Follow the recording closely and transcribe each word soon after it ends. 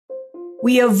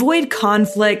We avoid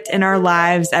conflict in our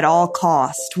lives at all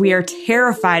cost. We are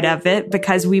terrified of it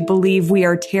because we believe we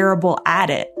are terrible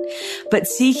at it. But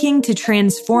seeking to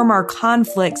transform our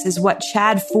conflicts is what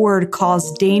Chad Ford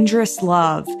calls dangerous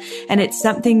love, and it's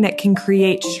something that can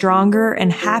create stronger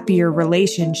and happier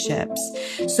relationships.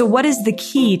 So what is the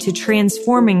key to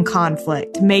transforming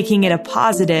conflict, making it a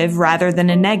positive rather than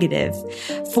a negative?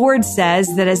 Ford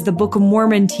says that as the Book of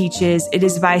Mormon teaches, it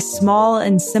is by small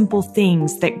and simple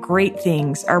things that great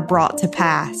things are brought to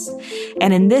pass.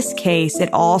 And in this case,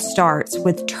 it all starts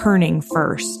with turning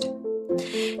first.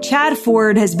 Chad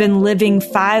Ford has been living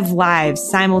 5 lives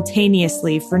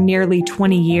simultaneously for nearly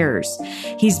 20 years.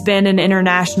 He's been an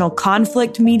international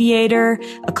conflict mediator,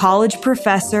 a college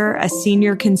professor, a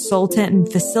senior consultant and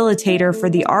facilitator for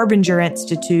the Arbinger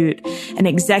Institute, an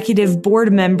executive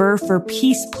board member for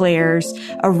Peace Players,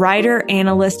 a writer,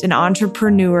 analyst, and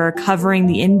entrepreneur covering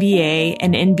the NBA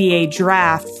and NBA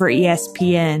draft for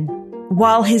ESPN.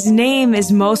 While his name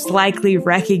is most likely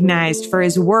recognized for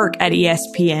his work at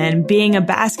ESPN, being a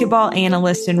basketball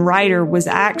analyst and writer was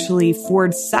actually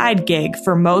Ford's side gig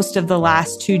for most of the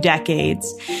last 2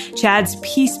 decades. Chad's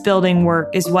peace-building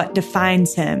work is what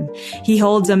defines him. He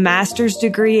holds a master's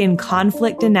degree in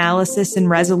conflict analysis and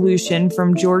resolution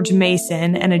from George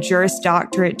Mason and a Juris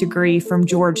Doctorate degree from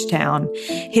Georgetown.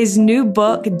 His new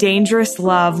book, Dangerous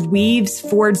Love, weaves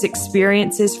Ford's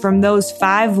experiences from those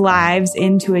 5 lives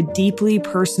into a deeply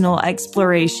personal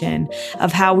exploration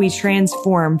of how we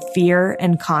transform fear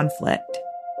and conflict.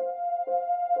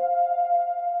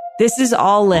 This is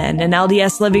All In, an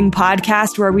LDS Living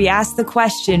podcast where we ask the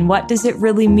question, what does it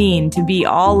really mean to be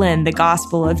all in the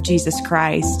gospel of Jesus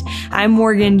Christ? I'm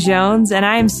Morgan Jones, and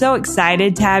I am so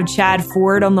excited to have Chad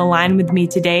Ford on the line with me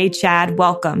today. Chad,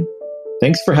 welcome.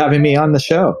 Thanks for having me on the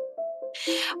show.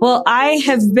 Well, I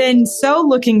have been so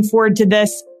looking forward to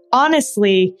this.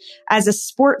 Honestly, as a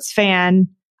sports fan,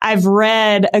 I've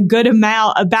read a good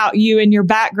amount about you and your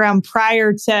background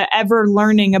prior to ever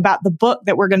learning about the book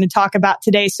that we're going to talk about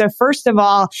today. So first of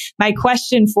all, my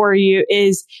question for you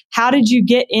is, how did you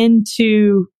get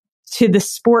into the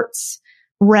sports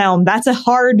realm? That's a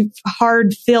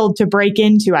hard field to break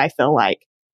into, I feel like.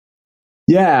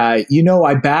 Yeah,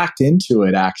 I backed into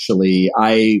it, actually.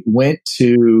 I went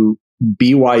to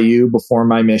BYU before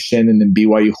my mission and then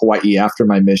BYU Hawaii after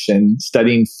my mission,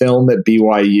 studying film at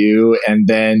BYU and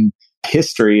then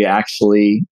history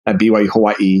actually at BYU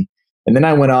Hawaii. And then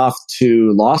I went off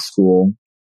to law school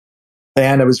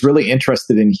and I was really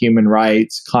interested in human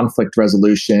rights, conflict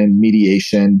resolution,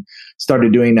 mediation,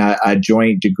 started doing a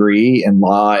joint degree in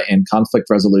law and conflict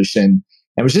resolution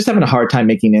and was just having a hard time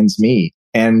making ends meet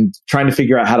and trying to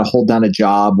figure out how to hold down a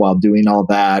job while doing all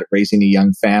that, raising a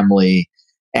young family.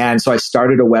 And so I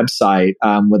started a website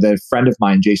with a friend of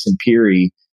mine, Jason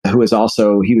Peary, he was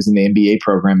in the MBA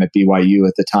program at BYU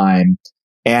at the time.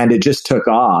 And it just took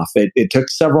off. It took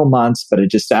several months, but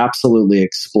it just absolutely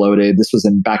exploded. This was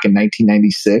back in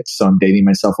 1996, so I'm dating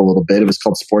myself a little bit. It was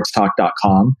called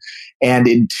sportstalk.com. And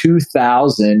in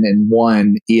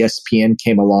 2001, ESPN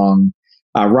came along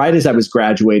right as I was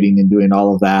graduating and doing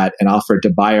all of that and offered to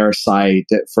buy our site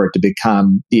for it to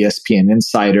become ESPN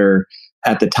Insider.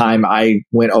 At the time, I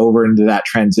went over into that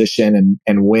transition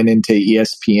and went into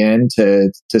ESPN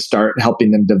to start helping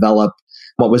them develop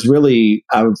what was really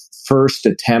a first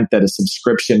attempt at a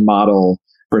subscription model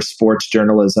for sports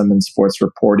journalism and sports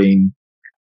reporting,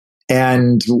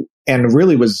 and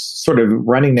really was sort of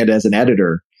running it as an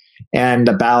editor. And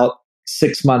about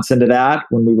 6 months into that,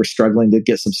 when we were struggling to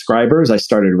get subscribers, I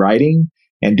started writing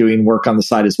and doing work on the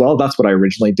side as well. That's what I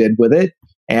originally did with it.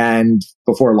 And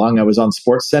before long, I was on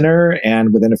SportsCenter,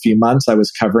 and within a few months, I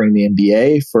was covering the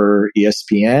NBA for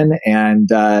ESPN. And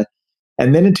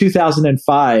then in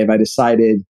 2005, I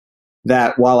decided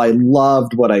that while I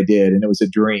loved what I did, and it was a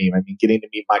dream, getting to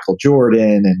meet Michael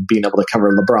Jordan and being able to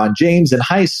cover LeBron James in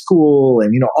high school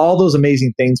and, all those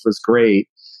amazing things was great.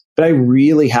 But I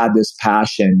really had this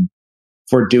passion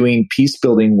for doing peace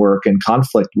building work and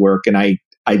conflict work. And I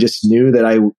just knew that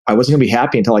I wasn't going to be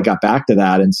happy until I got back to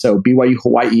that. And so BYU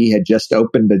Hawaii had just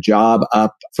opened a job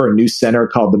up for a new center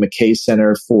called the McKay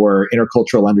Center for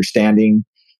Intercultural Understanding.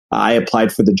 I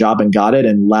applied for the job and got it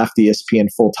and left ESPN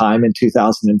full time in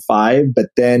 2005. But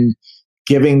then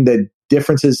given the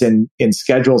differences in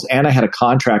schedules, and I had a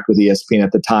contract with ESPN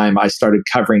at the time, I started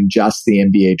covering just the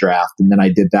NBA draft. And then I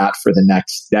did that for the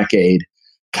next decade,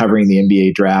 covering the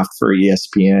NBA draft for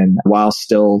ESPN while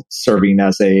still serving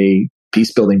as a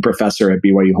peace-building professor at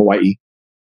BYU Hawaii.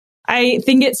 I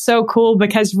think it's so cool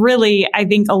because really, I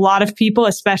think a lot of people,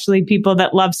 especially people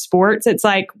that love sports, it's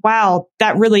like, wow,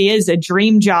 that really is a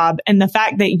dream job. And the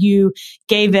fact that you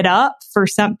gave it up for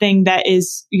something that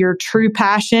is your true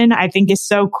passion, I think is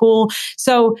so cool.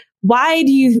 So why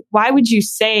would you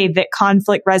say that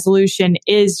conflict resolution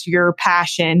is your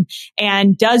passion?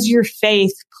 And does your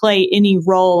faith play any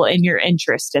role in your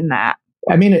interest in that?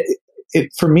 I mean,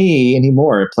 for me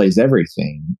anymore, it plays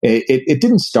everything. It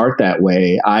didn't start that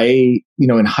way.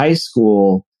 In high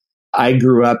school, I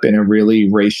grew up in a really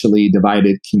racially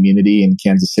divided community in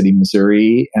Kansas City,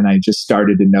 Missouri, and I just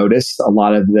started to notice a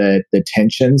lot of the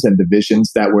tensions and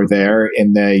divisions that were there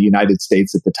in the United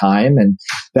States at the time. And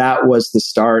that was the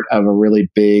start of a really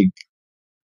big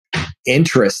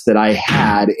interest that I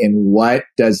had in what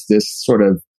does this sort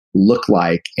of look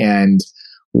like, and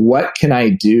what can I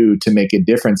do to make a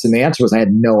difference? And the answer was I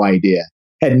had no idea,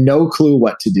 had no clue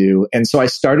what to do. And so I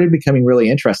started becoming really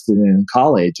interested in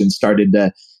college and started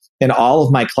to, in all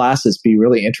of my classes, be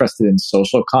really interested in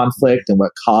social conflict and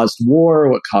what caused war,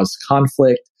 what caused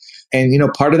conflict. And,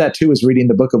 part of that too was reading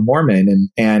the Book of Mormon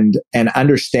and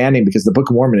understanding, because the Book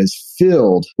of Mormon is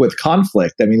filled with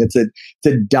conflict. I mean, it's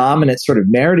a dominant sort of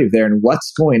narrative there, and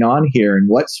what's going on here and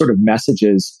what sort of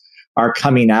messages are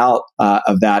coming out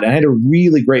of that. And I had a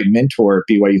really great mentor at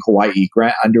BYU Hawaii,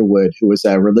 Grant Underwood, who was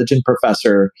a religion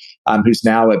professor who's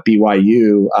now at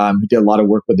BYU, who did a lot of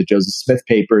work with the Joseph Smith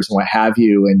papers and what have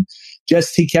you. And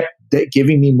just he kept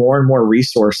giving me more and more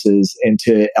resources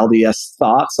into LDS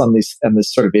thoughts on this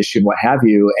sort of issue and what have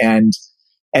you. And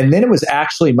then it was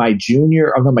actually my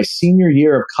senior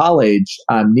year of college,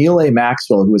 Neil A.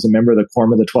 Maxwell, who was a member of the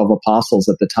Quorum of the 12 Apostles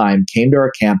at the time, came to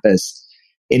our campus.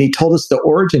 And he told us the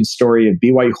origin story of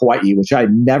BYU Hawaii, which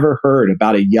I'd never heard,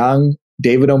 about a young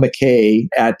David O. McKay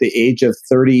at the age of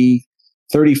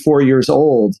 34 years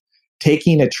old,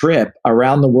 taking a trip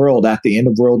around the world at the end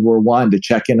of World War I to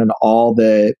check in on all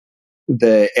the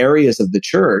areas of the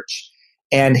church,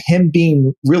 and him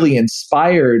being really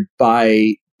inspired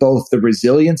by both the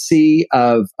resiliency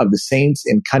of the saints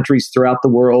in countries throughout the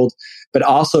world, but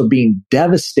also being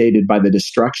devastated by the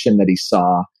destruction that he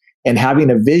saw. And having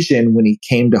a vision when he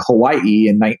came to Hawaii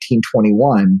in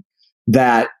 1921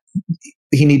 that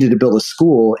he needed to build a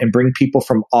school and bring people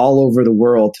from all over the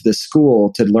world to this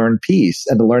school to learn peace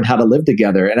and to learn how to live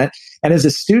together. And as a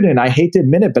student, I hate to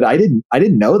admit it, but I didn't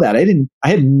know that. I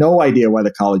had no idea why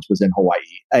the college was in Hawaii.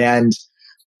 And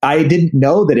I didn't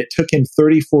know that it took him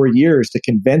 34 years to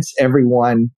convince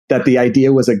everyone that the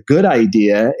idea was a good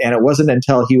idea. And it wasn't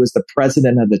until he was the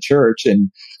president of the church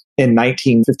in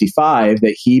 1955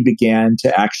 that he began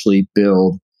to actually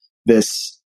build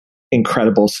this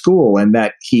incredible school. And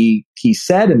that he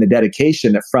said in the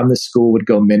dedication that from the school would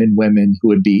go men and women who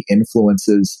would be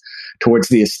influences towards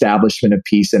the establishment of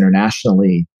peace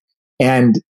internationally.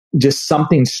 And just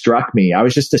something struck me. I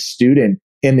was just a student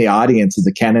in the audience of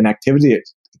the Canon Activity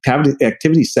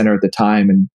Center at the time.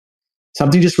 And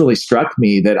something just really struck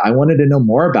me that I wanted to know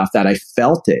more about that. I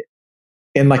felt it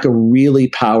in like a really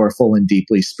powerful and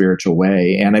deeply spiritual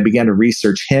way. And I began to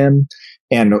research him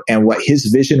and what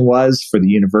his vision was for the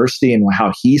university and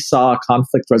how he saw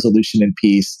conflict resolution and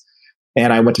peace.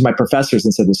 And I went to my professors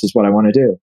and said, this is what I want to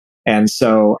do. And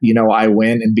so, I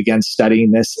went and began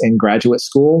studying this in graduate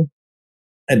school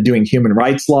and doing human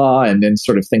rights law, and then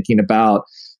sort of thinking about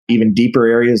even deeper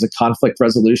areas of conflict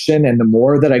resolution. And the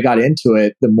more that I got into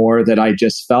it, the more that I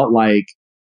just felt like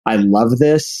I love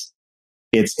this.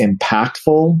 It's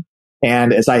impactful.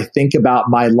 And as I think about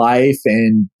my life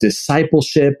and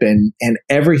discipleship and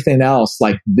everything else,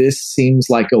 like this seems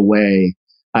like a way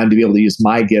to be able to use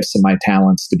my gifts and my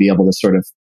talents to be able to sort of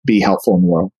be helpful in the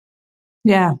world.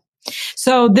 Yeah.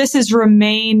 So this has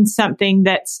remained something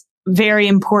that's very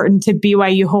important to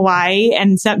BYU Hawaii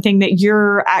and something that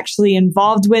you're actually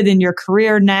involved with in your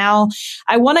career now.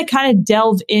 I want to kind of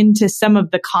delve into some of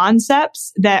the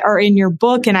concepts that are in your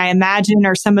book, and I imagine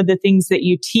are some of the things that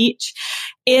you teach.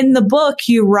 In the book,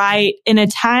 you write, in a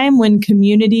time when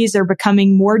communities are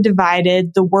becoming more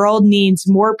divided, the world needs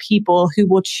more people who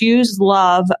will choose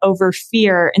love over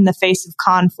fear in the face of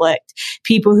conflict,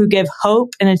 people who give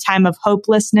hope in a time of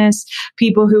hopelessness,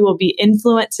 people who will be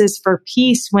influences for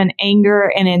peace when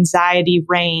anger and anxiety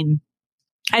reign.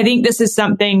 I think this is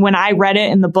something, when I read it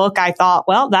in the book, I thought,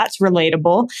 well, that's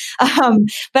relatable.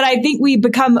 But I think we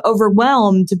become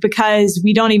overwhelmed because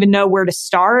we don't even know where to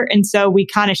start. And so we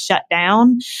kind of shut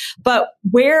down. But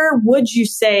where would you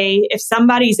say, if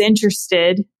somebody's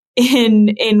interested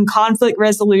in conflict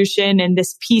resolution and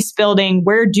this peace building,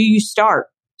 where do you start?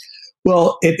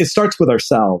 Well, it starts with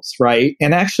ourselves, right?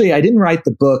 And actually, I didn't write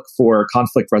the book for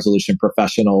conflict resolution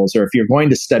professionals, or if you're going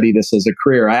to study this as a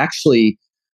career. I actually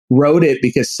wrote it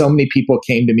because so many people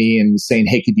came to me and saying,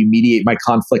 "Hey, could you mediate my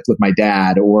conflict with my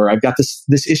dad?" Or "I've got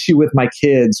this issue with my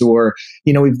kids," or,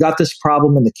 "We've got this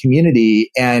problem in the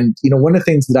community." And, one of the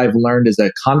things that I've learned as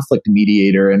a conflict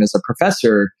mediator and as a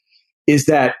professor is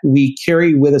that we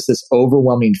carry with us this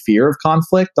overwhelming fear of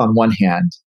conflict on one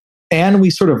hand, and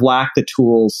we sort of lack the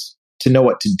tools to know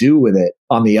what to do with it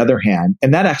on the other hand.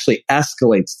 And that actually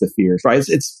escalates the fears, right?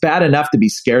 It's bad enough to be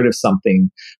scared of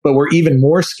something, but we're even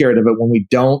more scared of it when we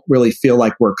don't really feel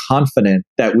like we're confident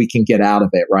that we can get out of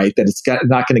it, right? That it's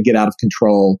not going to get out of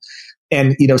control.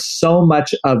 And, so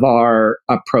much of our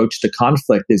approach to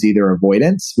conflict is either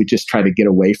avoidance. We just try to get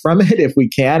away from it if we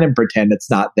can and pretend it's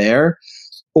not there.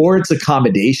 Or it's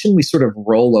accommodation. We sort of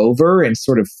roll over and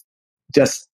sort of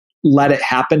just let it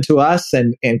happen to us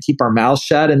and keep our mouths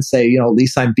shut and say, at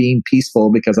least I'm being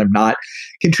peaceful because I'm not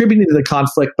contributing to the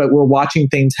conflict, but we're watching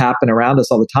things happen around us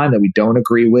all the time that we don't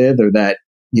agree with or that,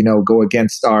 go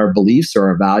against our beliefs or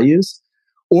our values.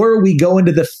 Or we go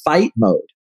into the fight mode,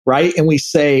 right? And we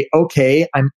say, okay,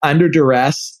 I'm under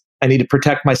duress. I need to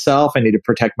protect myself. I need to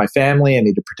protect my family. I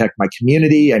need to protect my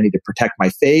community. I need to protect my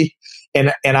faith.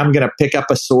 And I'm going to pick up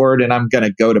a sword and I'm going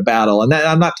to go to battle. And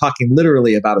I'm not talking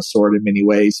literally about a sword in many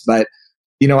ways, but,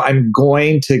 I'm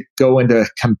going to go into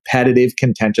competitive,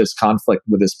 contentious conflict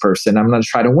with this person. I'm going to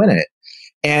try to win it.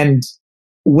 And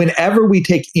whenever we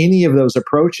take any of those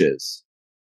approaches,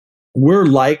 we're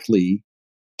likely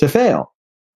to fail.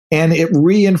 And it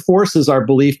reinforces our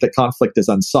belief that conflict is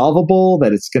unsolvable,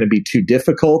 that it's going to be too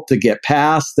difficult to get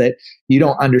past, that you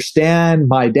don't understand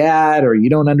my dad or you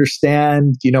don't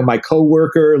understand, my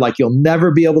coworker, like you'll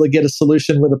never be able to get a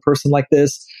solution with a person like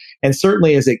this. And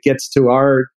certainly as it gets to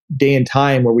our day and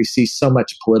time where we see so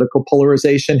much political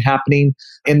polarization happening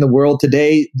in the world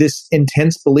today, this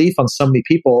intense belief on so many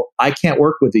people, I can't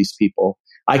work with these people.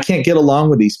 I can't get along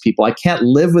with these people. I can't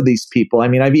live with these people. I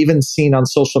mean, I've even seen on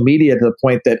social media to the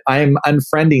point that I'm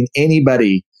unfriending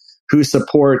anybody who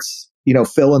supports,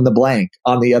 fill in the blank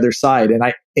on the other side.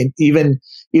 And even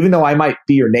though I might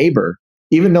be your neighbor,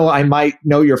 even though I might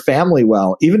know your family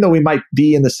well, even though we might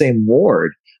be in the same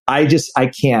ward, I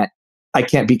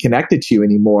can't be connected to you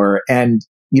anymore. And,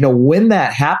 when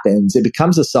that happens, it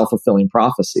becomes a self-fulfilling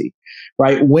prophecy,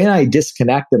 right? When I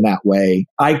disconnect in that way,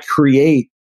 I create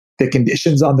the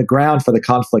conditions on the ground for the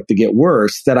conflict to get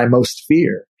worse that I most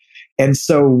fear. And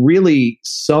so really,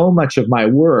 so much of my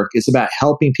work is about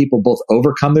helping people both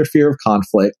overcome their fear of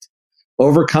conflict,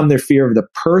 overcome their fear of the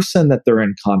person that they're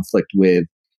in conflict with,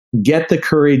 get the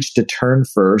courage to turn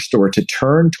first or to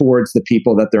turn towards the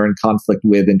people that they're in conflict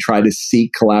with and try to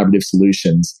seek collaborative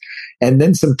solutions. And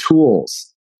then some tools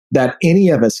that any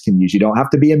of us can use. You don't have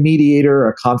to be a mediator or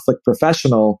a conflict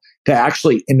professional to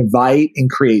actually invite and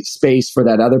create space for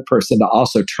that other person to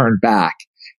also turn back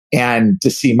and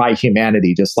to see my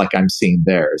humanity just like I'm seeing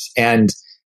theirs. And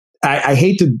I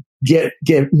hate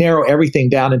to narrow everything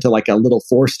down into like a little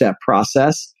 4-step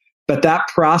process, but that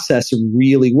process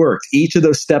really works. Each of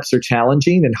those steps are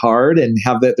challenging and hard and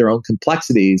have their own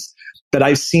complexities. But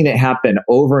I've seen it happen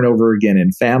over and over again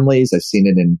in families. I've seen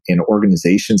it in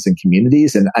organizations and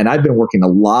communities. And I've been working a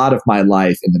lot of my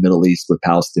life in the Middle East with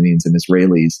Palestinians and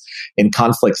Israelis in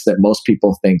conflicts that most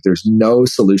people think there's no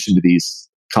solution to these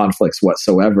conflicts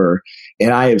whatsoever.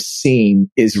 And I have seen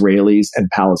Israelis and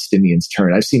Palestinians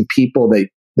turn. I've seen people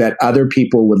that other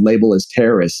people would label as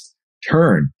terrorists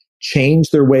change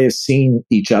their way of seeing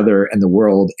each other and the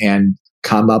world and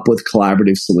come up with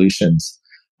collaborative solutions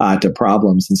to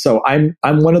problems. And so I'm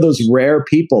one of those rare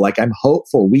people, like I'm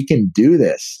hopeful we can do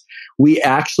this. We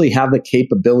actually have the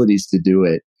capabilities to do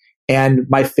it. And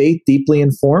my faith deeply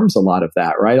informs a lot of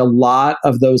that, right? A lot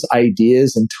of those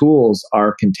ideas and tools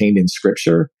are contained in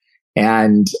scripture.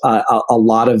 And a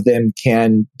lot of them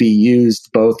can be used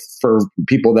both for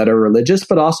people that are religious,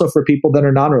 but also for people that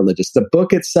are non-religious. The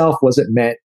book itself wasn't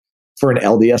meant for an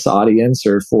LDS audience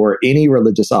or for any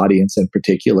religious audience in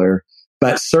particular.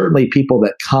 But certainly people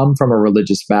that come from a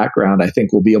religious background, I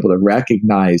think will be able to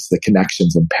recognize the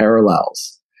connections and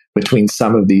parallels between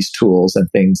some of these tools and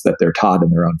things that they're taught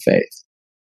in their own faith.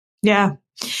 Yeah.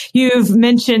 You've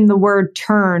mentioned the word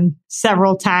turn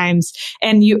several times,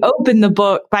 and you open the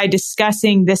book by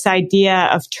discussing this idea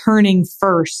of turning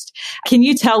first. Can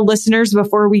you tell listeners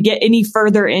before we get any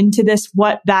further into this,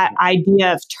 what that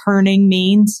idea of turning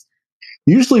means?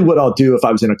 Usually what I'll do if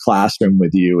I was in a classroom with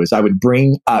you is I would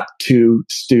bring up 2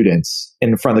 students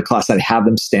in front of the class. I'd have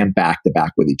them stand back to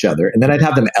back with each other. And then I'd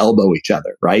have them elbow each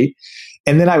other, right?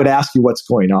 And then I would ask you what's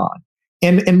going on.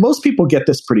 And most people get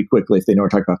this pretty quickly if they know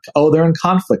what we're talking about. Oh, they're in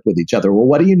conflict with each other. Well,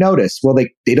 what do you notice? Well,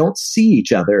 they don't see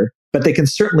each other, but they can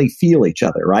certainly feel each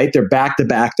other, right? They're back to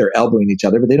back, they're elbowing each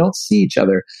other, but they don't see each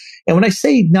other. And when I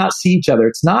say not see each other,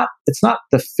 it's not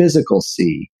the physical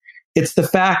see. It's the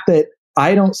fact that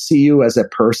I don't see you as a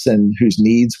person whose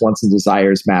needs, wants, and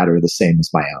desires matter the same as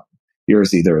my own.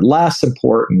 Yours either less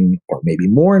important or maybe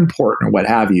more important or what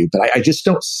have you, but I just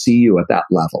don't see you at that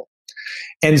level.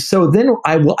 And so then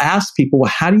I will ask people,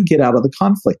 well, how do you get out of the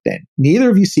conflict then? Neither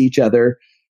of you see each other.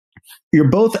 You're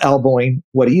both elbowing.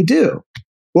 What do you do?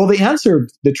 Well,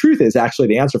 the truth is actually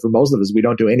the answer for most of us, we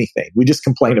don't do anything. We just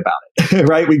complain about it,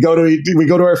 right? We go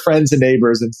to our friends and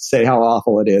neighbors and say how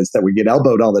awful it is that we get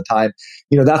elbowed all the time.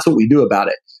 That's what we do about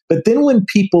it. But then when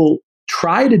people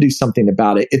try to do something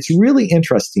about it, it's really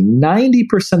interesting. 90%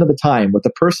 of the time, what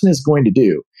the person is going to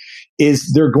do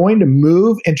is they're going to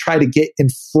move and try to get in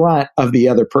front of the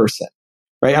other person,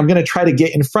 right? I'm going to try to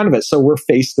get in front of it. So we're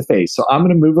face to face. So I'm going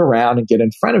to move around and get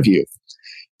in front of you.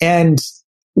 And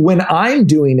when I'm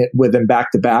doing it with them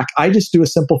back to back, I just do a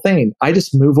simple thing. I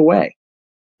just move away.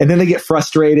 And then they get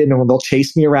frustrated and they'll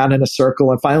chase me around in a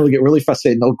circle and finally get really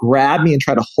frustrated and they'll grab me and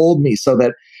try to hold me so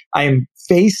that I'm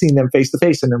facing them face to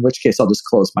face. And in which case I'll just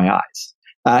close my eyes.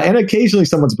 And occasionally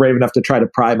someone's brave enough to try to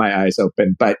pry my eyes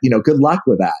open, but good luck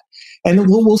with that. And then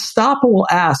we'll stop and we'll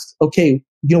ask, okay,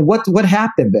 what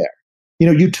happened there?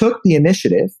 You took the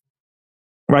initiative,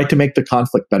 right, to make the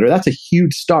conflict better. That's a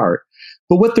huge start.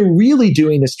 But what they're really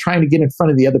doing is trying to get in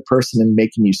front of the other person and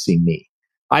making you see me.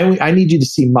 I need you to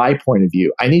see my point of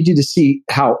view. I need you to see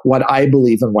what I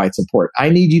believe and why it's important. I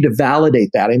need you to validate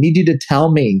that. I need you to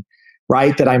tell me,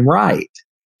 right, that I'm right.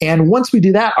 And once we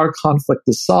do that, our conflict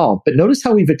is solved. But notice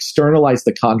how we've externalized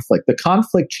the conflict. The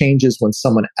conflict changes when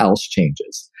someone else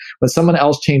changes. When someone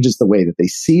else changes the way that they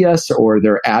see us or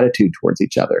their attitude towards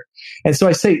each other. And so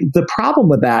I say the problem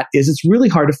with that is it's really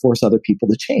hard to force other people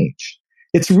to change.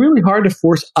 It's really hard to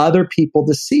force other people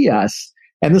to see us.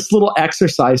 And this little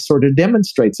exercise sort of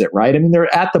demonstrates it, right? I mean,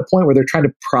 they're at the point where they're trying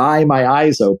to pry my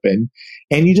eyes open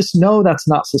and you just know that's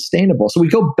not sustainable. So we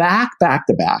go back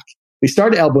to back. We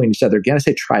start elbowing each other again. I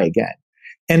say, try again.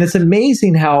 And it's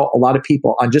amazing how a lot of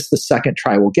people on just the second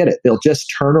try will get it. They'll just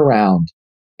turn around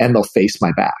and they'll face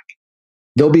my back.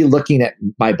 They'll be looking at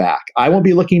my back. I won't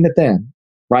be looking at them,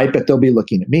 right? But they'll be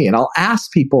looking at me. And I'll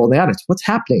ask people in the audience, what's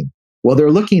happening? Well,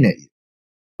 they're looking at you.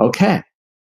 Okay.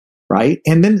 Right?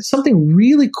 And then something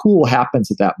really cool happens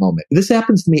at that moment. This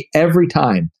happens to me every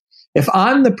time. If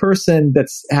I'm the person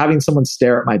that's having someone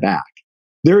stare at my back,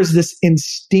 there is this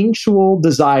instinctual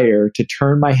desire to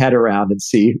turn my head around and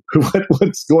see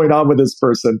what's going on with this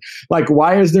person. Like,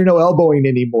 why is there no elbowing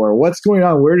anymore? What's going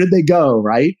on? Where did they go?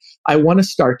 Right? I want to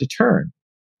start to turn.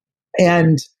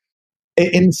 And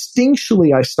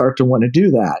instinctually, I start to want to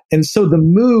do that. And so the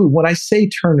move, when I say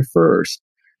turn first,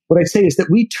 what I say is that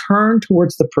we turn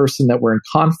towards the person that we're in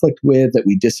conflict with, that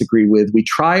we disagree with. We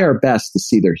try our best to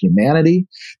see their humanity,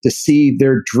 to see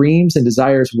their dreams and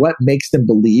desires, what makes them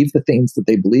believe the things that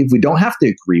they believe. We don't have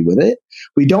to agree with it.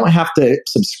 We don't have to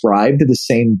subscribe to the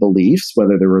same beliefs,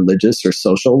 whether they're religious or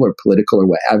social or political or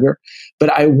whatever.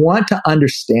 But I want to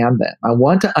understand them. I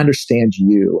want to understand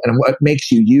you and what makes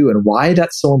you you and why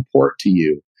that's so important to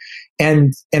you.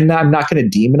 And I'm not going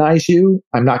to demonize you.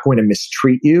 I'm not going to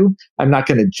mistreat you. I'm not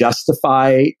going to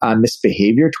justify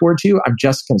misbehavior towards you. I'm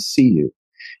just going to see you.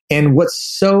 And what's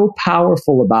so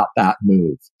powerful about that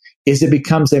move is it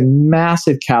becomes a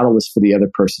massive catalyst for the other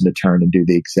person to turn and do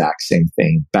the exact same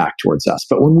thing back towards us.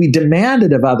 But when we demand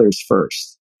it of others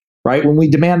first, right? When we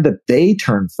demand that they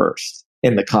turn first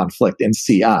in the conflict and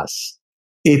see us,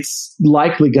 it's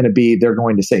likely going to be they're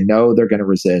going to say no, they're going to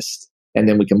resist. And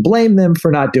then we can blame them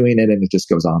for not doing it. And it just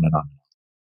goes on and on.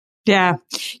 Yeah.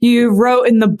 You wrote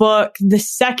in the book, the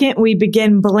second we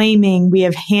begin blaming, we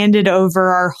have handed over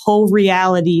our whole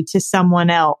reality to someone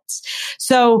else.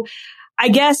 So I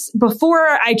guess before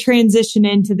I transition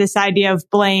into this idea of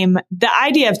blame, the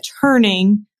idea of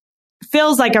turning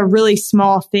feels like a really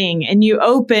small thing. And you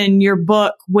open your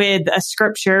book with a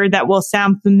scripture that will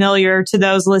sound familiar to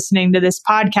those listening to this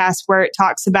podcast, where it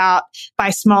talks about by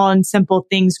small and simple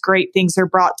things, great things are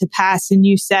brought to pass. And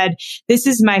you said, this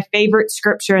is my favorite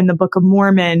scripture in the Book of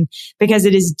Mormon because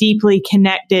it is deeply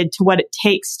connected to what it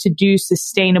takes to do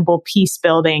sustainable peace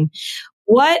building.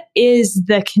 What is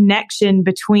the connection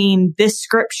between this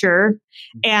scripture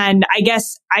and, I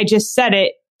guess I just said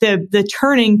it, the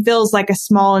turning feels like a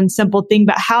small and simple thing,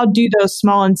 but how do those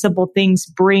small and simple things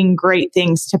bring great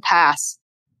things to pass?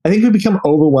 I think we become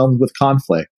overwhelmed with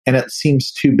conflict and it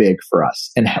seems too big for us.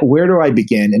 And where do I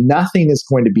begin? And nothing is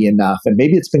going to be enough. And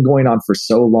maybe it's been going on for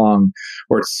so long,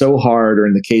 or it's so hard, or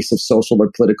in the case of social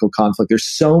or political conflict, there's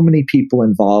so many people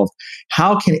involved.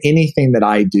 How can anything that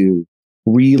I do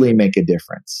really make a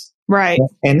difference? Right.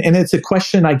 And it's a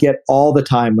question I get all the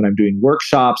time when I'm doing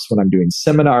workshops, when I'm doing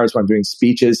seminars, when I'm doing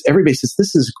speeches. Everybody says,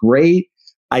 this is great.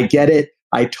 I get it.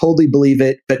 I totally believe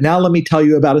it. But now let me tell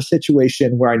you about a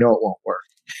situation where I know it won't work.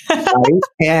 Right?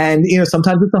 And,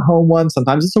 sometimes it's a home one,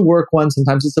 sometimes it's a work one,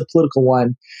 sometimes it's a political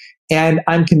one. And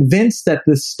I'm convinced that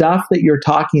the stuff that you're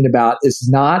talking about is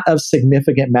not of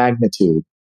significant magnitude,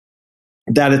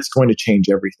 that it's going to change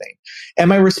everything. And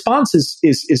my response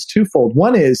is twofold.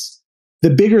 One is, the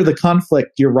bigger the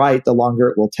conflict, you're right, the longer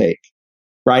it will take.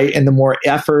 Right. And the more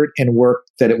effort and work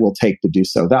that it will take to do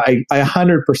so. I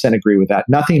 100% agree with that.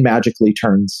 Nothing magically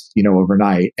turns,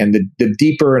 overnight. And the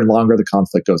deeper and longer the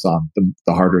conflict goes on,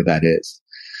 the harder that is.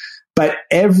 But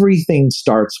everything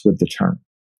starts with the turn.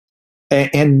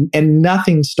 And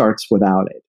nothing starts without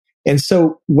it. And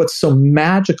so what's so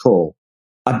magical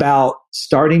about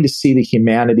starting to see the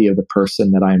humanity of the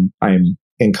person that I'm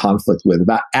in conflict with,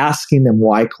 about asking them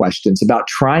why questions, about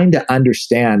trying to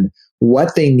understand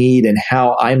what they need and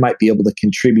how I might be able to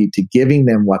contribute to giving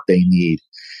them what they need,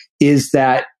 is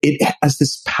that it has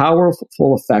this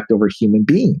powerful effect over human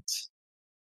beings.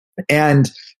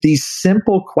 And these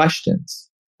simple questions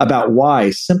about why,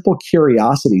 simple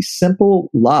curiosity, simple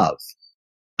love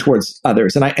towards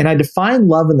others. And I define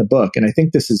love in the book. And I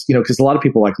think this is, because a lot of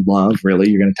people like, love, really?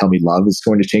 You're going to tell me love is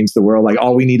going to change the world? Like,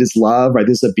 all we need is love, right?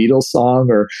 This is a Beatles song,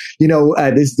 or,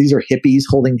 these are hippies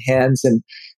holding hands. And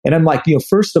I'm like,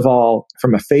 first of all,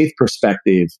 from a faith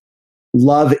perspective,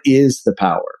 love is the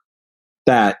power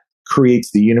that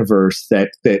creates the universe, that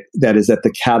is at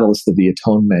the catalyst of the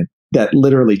atonement, that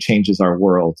literally changes our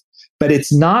world. But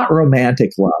it's not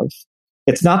romantic love.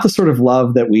 It's not the sort of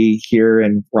love that we hear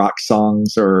in rock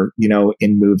songs or,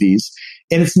 in movies.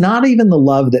 And it's not even the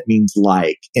love that means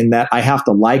like, in that I have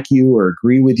to like you or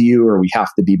agree with you, or we have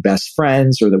to be best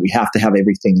friends, or that we have to have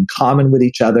everything in common with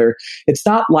each other. It's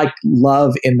not like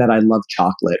love in that I love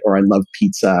chocolate, or I love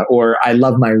pizza, or I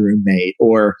love my roommate,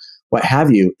 or what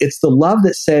have you. It's the love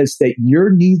that says that your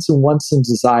needs and wants and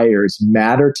desires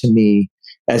matter to me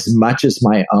as much as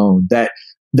my own,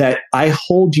 that I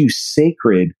hold you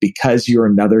sacred because you're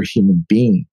another human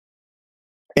being.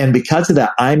 And because of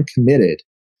that, I'm committed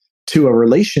to a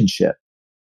relationship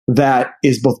that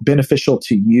is both beneficial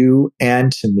to you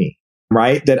and to me,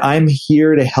 right? That I'm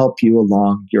here to help you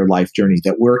along your life journey,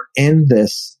 that we're in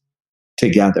this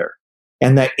together.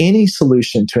 And that any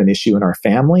solution to an issue in our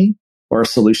family, or a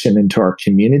solution into our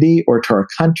community or to our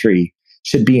country,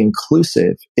 should be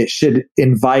inclusive. It should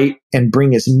invite and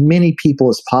bring as many people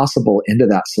as possible into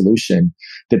that solution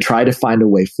to try to find a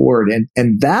way forward.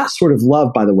 And that sort of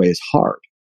love, by the way, is hard.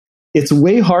 It's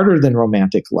way harder than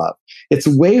romantic love. It's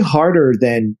way harder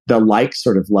than the like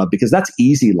sort of love, because that's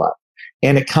easy love.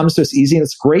 And it comes to us easy, and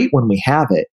it's great when we have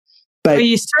it. But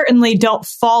you certainly don't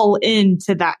fall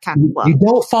into that kind of love. You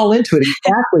don't fall into it.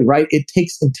 Exactly, right? It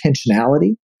takes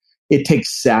intentionality. It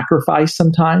takes sacrifice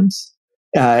sometimes.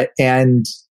 And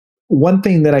one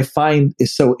thing that I find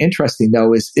is so interesting,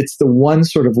 though, is it's the one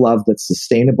sort of love that's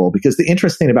sustainable. Because the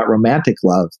interesting thing about romantic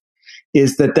love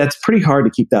is that that's pretty hard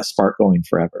to keep that spark going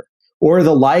forever. Or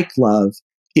the like love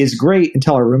is great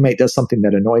until our roommate does something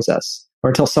that annoys us, or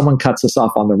until someone cuts us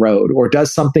off on the road, or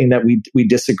does something that we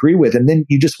disagree with. And then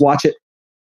you just watch it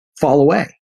fall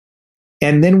away.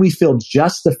 And then we feel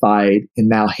justified in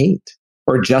now hate,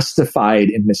 or justified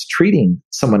in mistreating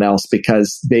someone else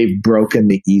because they've broken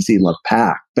the easy love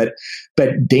pact. But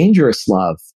dangerous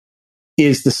love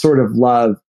is the sort of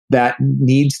love that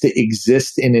needs to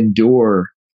exist and endure,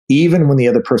 even when the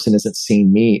other person isn't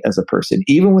seeing me as a person,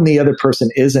 even when the other person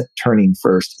isn't turning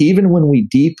first, even when we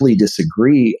deeply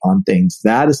disagree on things.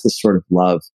 That is the sort of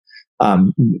love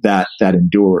that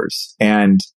endures.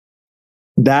 And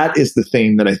that is the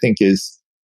thing that I think is,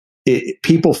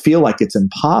 people feel like it's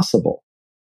impossible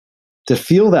to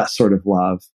feel that sort of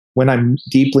love when I'm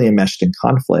deeply enmeshed in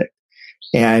conflict.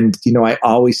 And, I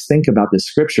always think about this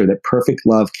scripture that perfect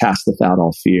love casteth out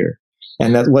all fear.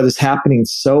 And that what is happening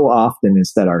so often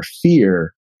is that our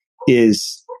fear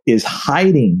is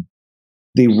hiding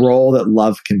the role that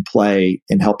love can play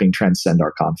in helping transcend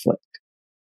our conflict.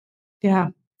 Yeah.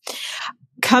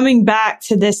 Coming back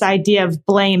to this idea of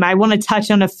blame, I want to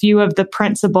touch on a few of the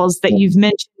principles that you've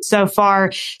mentioned so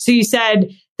far. So you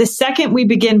said, the second we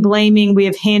begin blaming, we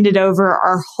have handed over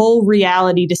our whole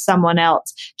reality to someone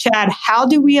else. Chad, how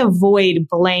do we avoid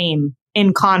blame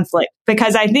in conflict?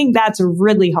 Because I think that's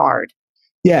really hard.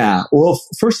 Yeah. Well,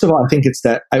 first of all, I think it's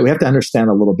that we have to understand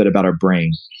a little bit about our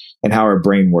brain and how our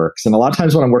brain works. And a lot of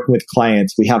times when I'm working with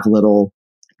clients, we have little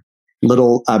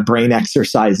brain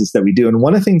exercises that we do. And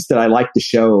one of the things that I like to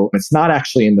show, it's not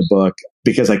actually in the book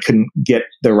because I couldn't get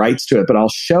the rights to it, but I'll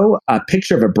show a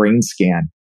picture of a brain scan.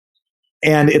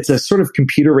 And it's a sort of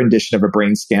computer rendition of a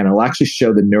brain scan. It'll actually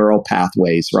show the neural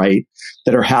pathways, right,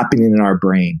 that are happening in our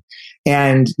brain.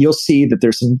 And you'll see that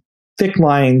there's some thick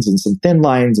lines and some thin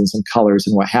lines and some colors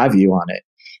and what have you on it.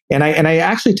 And I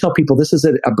actually tell people this is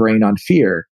a brain on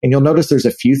fear. And you'll notice there's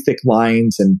a few thick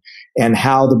lines and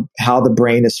how the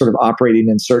brain is sort of operating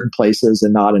in certain places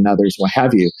and not in others, what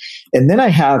have you. And then I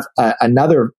have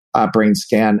another brain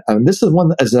scan. This is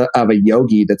one of a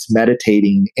yogi that's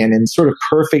meditating and in sort of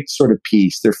perfect sort of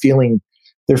peace. They're feeling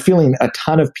a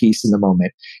ton of peace in the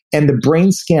moment. And the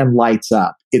brain scan lights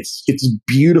up. It's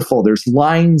beautiful. There's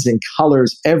lines and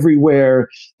colors everywhere.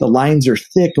 The lines are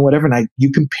thick and whatever. And you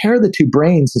compare the two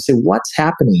brains and say, what's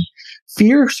happening?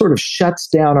 Fear sort of shuts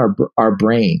down our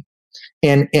brain.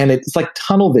 And it's like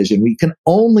tunnel vision. We can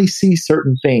only see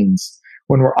certain things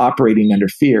when we're operating under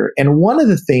fear. And one of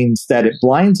the things that it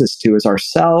blinds us to is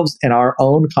ourselves and our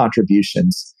own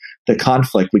contributions. The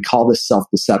conflict, we call this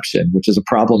self-deception, which is a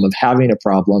problem of having a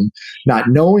problem, not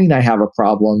knowing I have a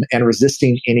problem, and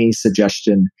resisting any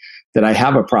suggestion that I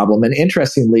have a problem. And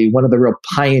interestingly, one of the real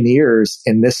pioneers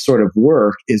in this sort of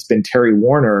work has been Terry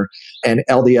Warner, an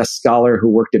LDS scholar who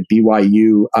worked at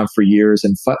BYU for years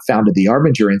and founded the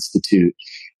Arbinger Institute.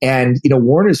 And,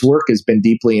 Warner's work has been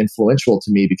deeply influential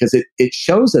to me because it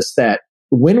shows us that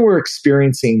when we're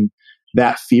experiencing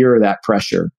that fear or that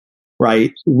pressure,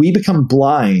 right, we become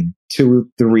blind to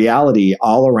the reality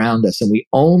all around us and we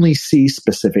only see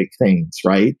specific things,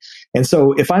 right? And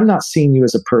so if I'm not seeing you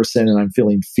as a person and I'm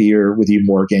feeling fear with you,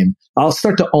 Morgan, I'll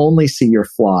start to only see your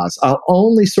flaws. I'll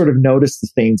only sort of notice the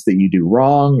things that you do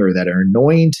wrong or that are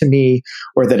annoying to me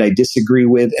or that I disagree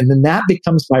with. And then that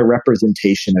becomes my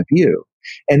representation of you.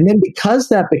 And then because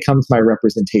that becomes my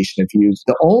representation of you,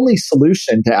 the only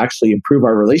solution to actually improve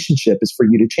our relationship is for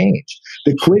you to change.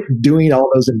 To quit doing all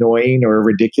those annoying or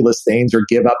ridiculous things or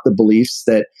give up the beliefs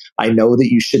that I know that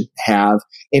you shouldn't have.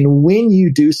 And when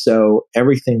you do so,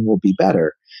 everything will be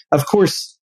better. Of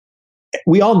course,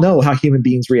 we all know how human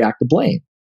beings react to blame,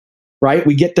 right?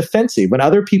 We get defensive. When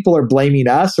other people are blaming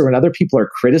us or when other people are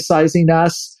criticizing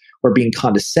us, or being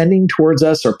condescending towards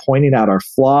us or pointing out our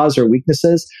flaws or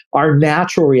weaknesses, our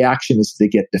natural reaction is to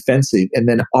get defensive. And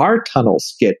then our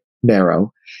tunnels get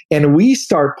narrow and we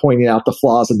start pointing out the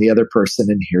flaws in the other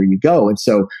person and here you go. And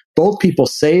so both people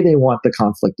say they want the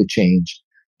conflict to change,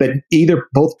 but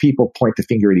both people point the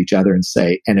finger at each other and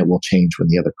say, and it will change when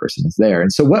the other person is there.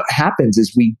 And so what happens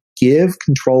is we give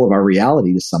control of our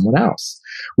reality to someone else.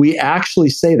 We actually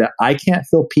say that I can't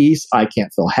feel peace, I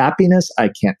can't feel happiness, I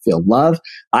can't feel love,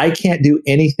 I can't do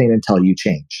anything until you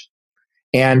change.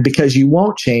 And because you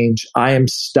won't change, I am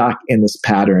stuck in this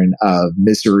pattern of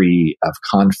misery, of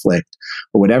conflict,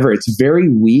 or whatever. It's very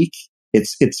weak.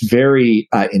 It's very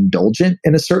indulgent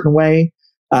in a certain way.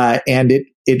 And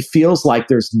it feels like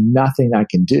there's nothing I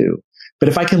can do. But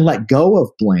if I can let go of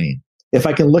blame, if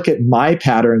I can look at my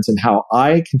patterns and how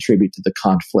I contribute to the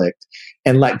conflict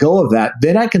and let go of that,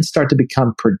 then I can start to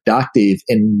become productive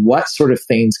in what sort of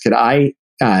things could I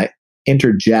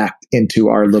interject into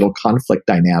our little conflict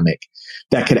dynamic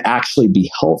that could actually be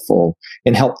helpful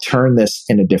and help turn this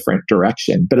in a different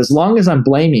direction. But as long as I'm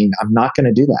blaming, I'm not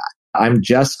going to do that. I'm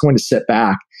just going to sit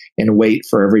back and wait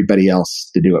for everybody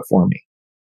else to do it for me.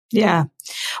 Yeah.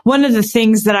 One of the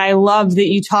things that I love that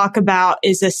you talk about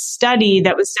is a study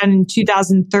that was done in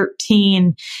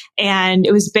 2013, and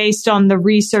it was based on the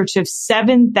research of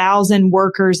 7,000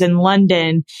 workers in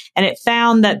London. And it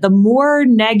found that the more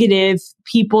negative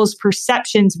people's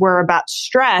perceptions were about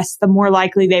stress, the more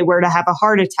likely they were to have a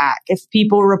heart attack. If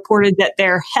people reported that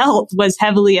their health was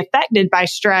heavily affected by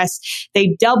stress,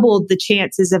 they doubled the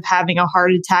chances of having a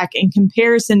heart attack in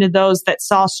comparison to those that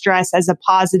saw stress as a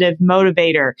positive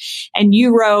motivator. And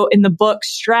you wrote in the book,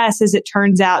 stress, as it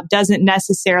turns out, doesn't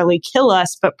necessarily kill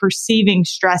us, but perceiving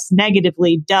stress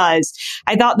negatively does.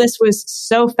 I thought this was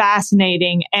so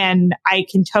fascinating, and I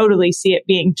can totally see it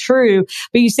being true.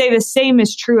 But you say the same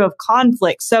is true of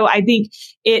conflict. So I think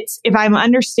it's, if I'm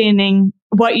understanding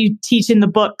what you teach in the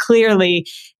book clearly,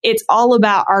 it's all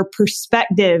about our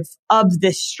perspective of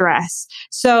this stress.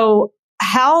 So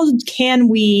how can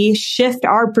we shift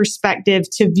our perspective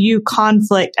to view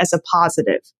conflict as a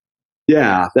positive?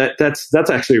 Yeah, that's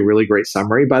actually a really great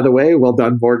summary, by the way. Well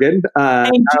done, Morgan.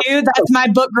 Thank you. That's my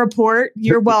book report.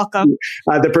 You're welcome.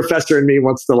 The professor in me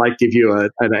wants to give you an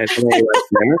A right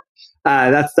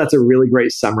there. That's a really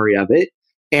great summary of it.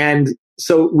 And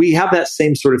so we have that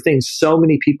same sort of thing. So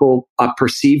many people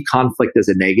perceive conflict as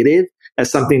a negative, as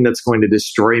something that's going to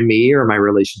destroy me or my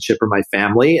relationship or my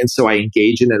family. And so I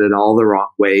engage in it in all the wrong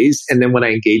ways. And then when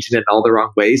I engage in it in all the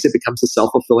wrong ways, it becomes a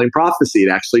self-fulfilling prophecy.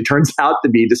 It actually turns out to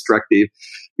be destructive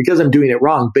because I'm doing it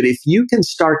wrong. But if you can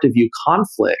start to view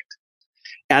conflict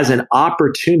as an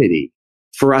opportunity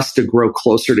for us to grow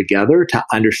closer together, to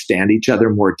understand each other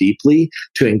more deeply,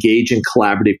 to engage in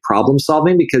collaborative problem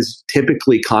solving, because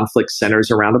typically conflict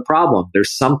centers around a problem.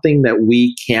 There's something that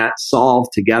we can't solve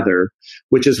together,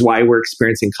 which is why we're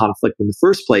experiencing conflict in the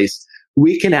first place.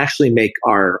 We can actually make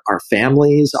our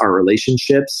families, our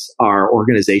relationships, our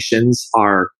organizations,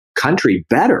 our country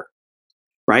better,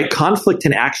 right? Conflict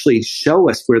can actually show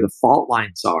us where the fault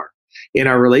lines are in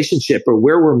our relationship, or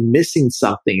where we're missing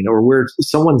something, or where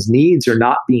someone's needs are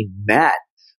not being met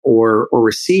or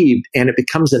received, and it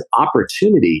becomes an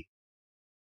opportunity.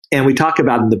 And we talk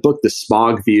about in the book the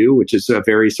smog view, which is a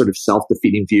very sort of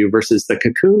self-defeating view, versus the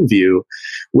cocoon view,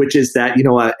 which is that,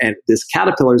 and this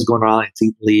caterpillar is going around, it's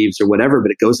eating leaves or whatever,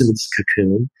 but it goes into this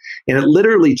cocoon and it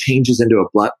literally changes into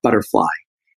a butterfly.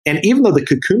 And even though the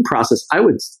cocoon process, I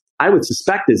would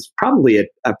suspect is probably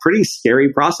a pretty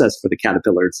scary process for the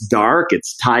caterpillar. It's dark,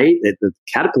 it's tight, the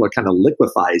caterpillar kind of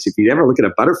liquefies. If you ever look at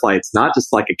a butterfly, it's not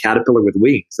just like a caterpillar with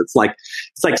wings. It's like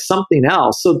something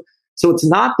else. So it's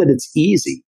not that it's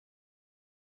easy,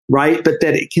 right? But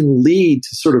that it can lead to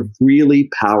sort of really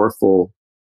powerful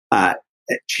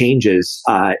changes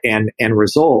and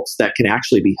results that can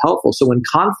actually be helpful. So when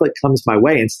conflict comes my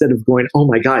way, instead of going, oh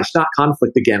my gosh, not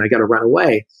conflict again, I got to run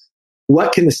away.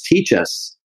 What can this teach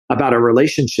us about our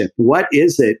relationship? What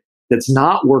is it that's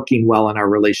not working well in our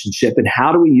relationship? And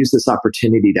how do we use this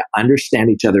opportunity to understand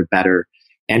each other better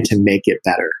and to make it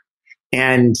better?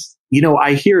 And,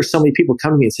 I hear so many people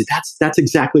come to me and say, that's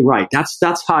exactly right. That's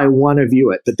how I want to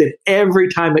view it. But then every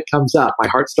time it comes up, my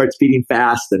heart starts beating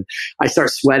fast and I start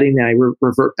sweating and I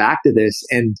revert back to this.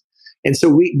 And so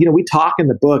we talk in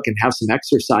the book and have some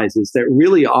exercises that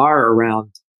really are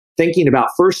around thinking about,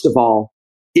 first of all,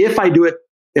 if I do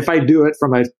it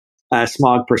from a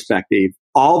smog perspective,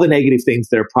 all the negative things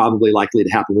that are probably likely to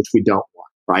happen, which we don't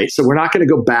want, right? So we're not going to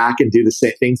go back and do the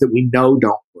same things that we know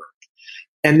don't work.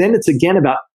 And then it's again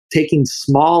about taking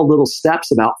small little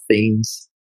steps about things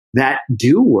that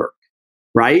do work,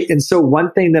 right? And so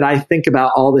one thing that I think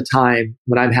about all the time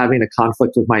when I'm having a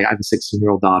conflict with I have a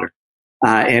 16-year-old daughter,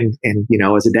 and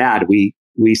as a dad, we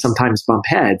sometimes bump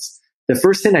heads. The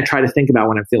first thing I try to think about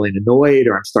when I'm feeling annoyed,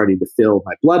 or I'm starting to feel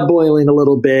my blood boiling a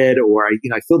little bit, or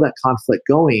I feel that conflict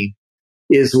going,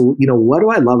 is what do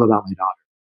I love about my daughter?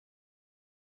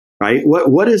 Right?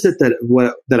 What is it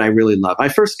that I really love? I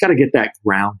first got to get that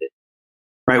grounded.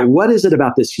 Right? What is it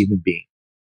about this human being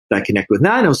that I connect with?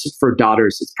 Now I know for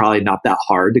daughters it's probably not that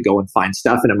hard to go and find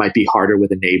stuff, and it might be harder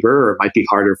with a neighbor, or it might be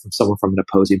harder from someone from an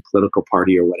opposing political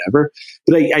party or whatever.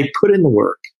 But I put in the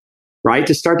work, right?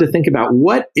 To start to think about,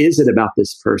 what is it about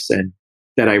this person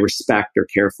that I respect or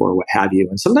care for, or what have you.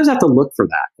 And sometimes I have to look for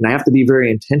that, and I have to be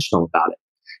very intentional about it.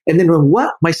 And then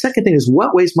my second thing is,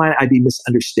 what ways might I be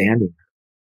misunderstanding her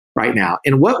right now?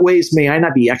 In what ways may I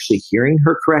not be actually hearing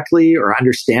her correctly or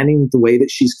understanding the way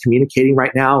that she's communicating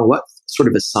right now? And what sort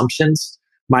of assumptions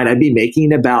might I be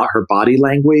making about her body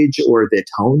language or the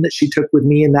tone that she took with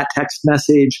me in that text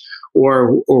message,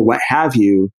 or what have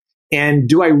you? And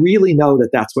do I really know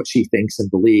that that's what she thinks and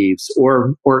believes?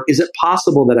 Or is it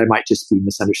possible that I might just be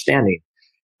misunderstanding?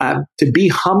 To be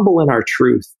humble in our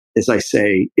truth, as I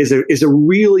say, is a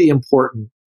really important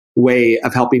way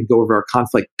of helping go over our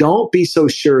conflict. Don't be so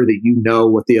sure that you know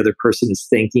what the other person is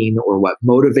thinking, or what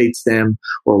motivates them,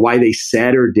 or why they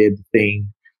said or did the thing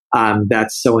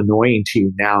that's so annoying to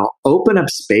you. Now, open up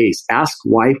space, ask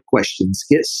why questions,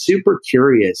 get super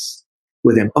curious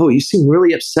with them. Oh, you seem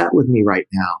really upset with me right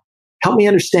now. Help me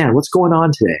understand what's going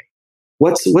on today.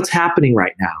 What's happening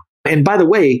right now? And by the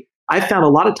way, I've found a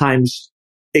lot of times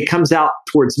it comes out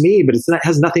towards me, but it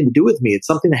has nothing to do with me. It's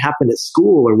something that happened at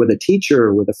school, or with a teacher,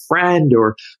 or with a friend,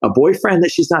 or a boyfriend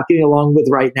that she's not getting along with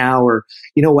right now, or,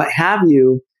 what have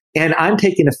you. And I'm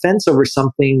taking offense over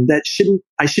something that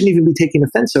I shouldn't even be taking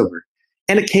offense over.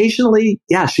 And occasionally,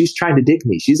 yeah, she's trying to dig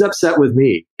me. She's upset with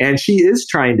me, and she is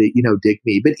trying to, dig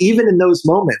me. But even in those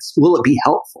moments, will it be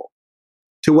helpful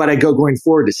to what I go going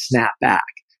forward, to snap back,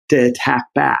 to attack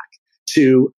back,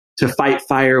 to fight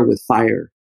fire with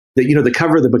fire? The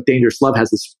cover of the book Dangerous Love has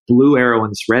this blue arrow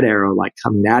and this red arrow like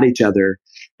coming at each other.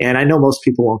 And I know most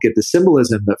people won't get the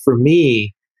symbolism, but for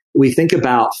me, we think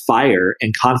about fire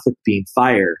and conflict being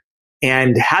fire.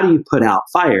 And how do you put out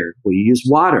fire? Well, you use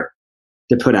water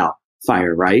to put out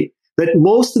fire, right? But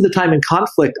most of the time in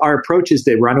conflict, our approach is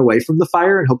to run away from the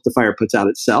fire and hope the fire puts out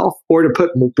itself, or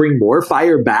to bring more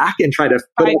fire back and try to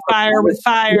fight fire with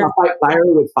fire. Yeah, fight fire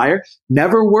with fire.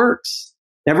 Never works.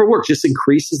 Never works. Just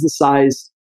increases the size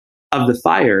of the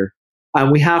fire.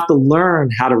 And we have to learn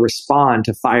how to respond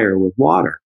to fire with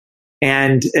water.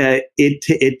 And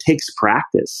it takes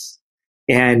practice.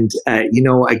 And,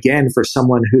 again, for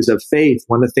someone who's of faith,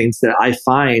 one of the things that I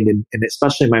find, and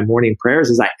especially in my morning prayers,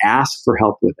 is I ask for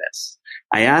help with this.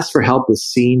 I ask for help with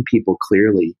seeing people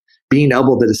clearly, being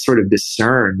able to sort of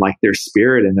discern like their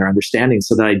spirit and their understanding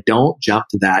so that I don't jump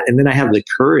to that. And then I have the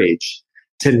courage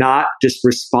to not just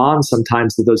respond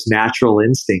sometimes to those natural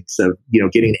instincts of,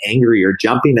 getting angry or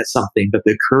jumping at something, but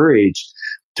the courage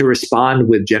to respond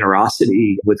with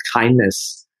generosity, with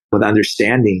kindness, with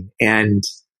understanding. And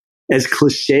as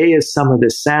cliche as some of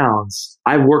this sounds,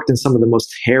 I've worked in some of the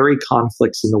most hairy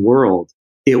conflicts in the world.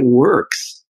 It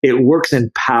works. It works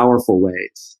in powerful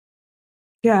ways.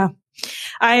 Yeah.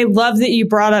 I love that you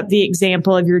brought up the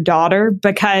example of your daughter,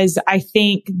 because I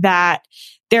think that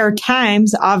there are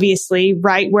times, obviously,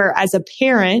 right, where as a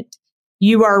parent,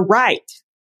 you are right.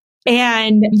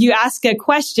 And you ask a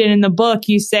question in the book,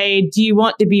 you say, do you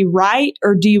want to be right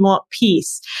or do you want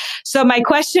peace? So my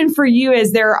question for you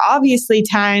is, there are obviously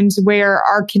times where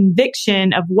our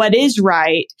conviction of what is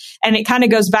right, and it kind of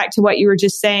goes back to what you were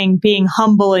just saying, being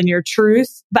humble in your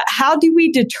truth. But how do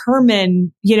we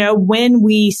determine, when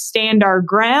we stand our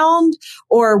ground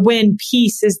or when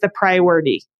peace is the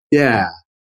priority? Yeah.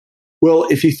 Well,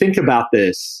 if you think about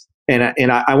this,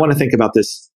 and I want to think about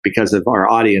this because of our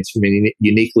audience from a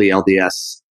uniquely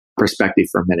LDS perspective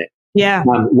for a minute. Yeah.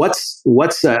 What's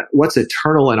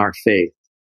eternal in our faith?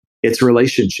 It's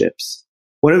relationships.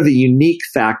 One of the unique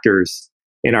factors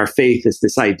in our faith is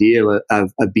this idea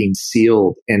of being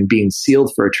sealed and being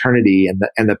sealed for eternity,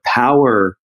 and the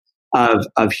power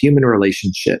of human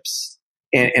relationships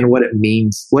and what it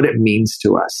means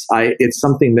to us. It's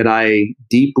something that I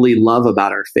deeply love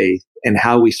about our faith, and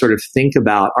how we sort of think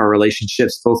about our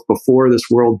relationships both before this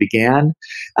world began,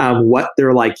 what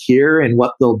they're like here and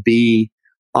what they'll be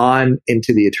on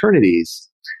into the eternities.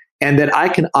 And that I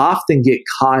can often get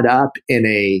caught up in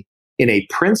a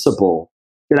principle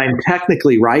that I'm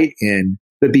technically right in,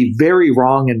 but be very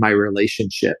wrong in my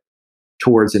relationship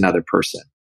towards another person.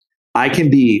 I can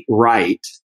be right,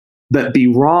 but be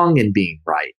wrong in being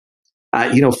right.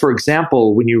 For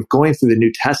example, when you're going through the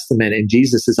New Testament and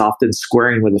Jesus is often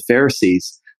squaring with the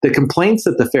Pharisees, the complaints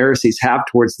that the Pharisees have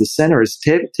towards the sinners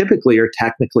typically are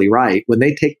technically right. When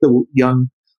they take the young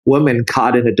woman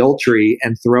caught in adultery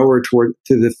and throw her to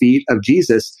the feet of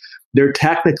Jesus, they're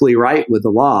technically right with the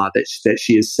law that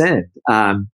she has sinned,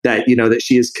 that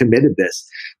she has committed this.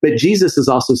 But Jesus is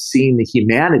also seeing the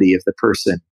humanity of the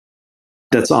person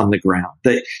that's on the ground.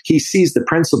 That he sees the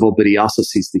principle, but he also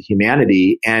sees the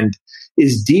humanity, and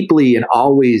is deeply and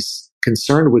always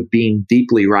concerned with being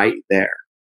deeply right there.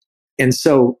 And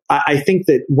so I think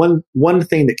that one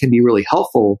thing that can be really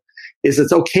helpful is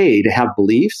it's okay to have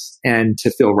beliefs and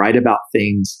to feel right about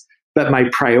things. But my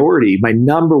priority, my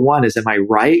number one, is, am I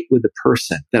right with the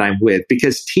person that I'm with?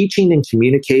 Because teaching and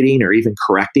communicating, or even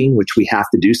correcting, which we have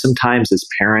to do sometimes as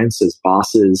parents, as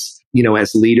bosses,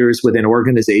 as leaders within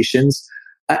organizations,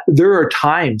 there are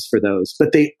times for those,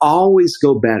 but they always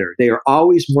go better. They are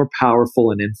always more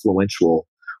powerful and influential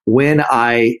when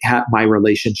my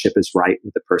relationship is right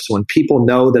with the person. When people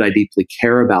know that I deeply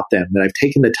care about them, that I've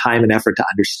taken the time and effort to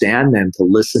understand them, to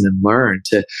listen and learn,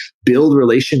 to build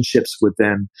relationships with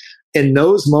them. In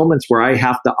those moments where I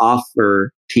have to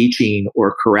offer teaching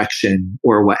or correction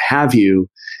or what have you,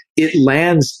 it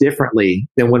lands differently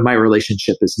than when my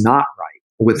relationship is not right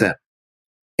with them.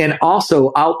 And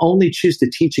also, I'll only choose to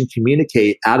teach and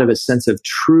communicate out of a sense of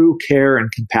true care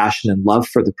and compassion and love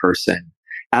for the person,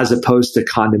 as opposed to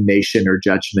condemnation or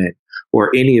judgment or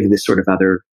any of this sort of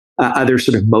other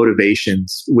sort of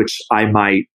motivations, which I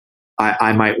might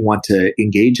want to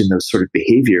engage in those sort of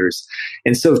behaviors.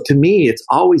 And so to me, it's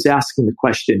always asking the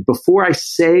question, before I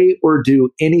say or do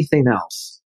anything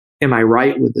else, am I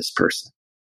right with this person?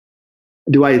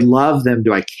 Do I love them?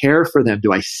 Do I care for them?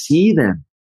 Do I see them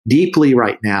deeply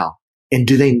right now? And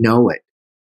do they know it?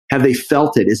 Have they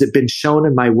felt it? Has it been shown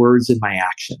in my words and my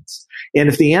actions? And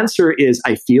if the answer is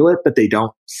I feel it, but they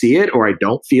don't see it, or I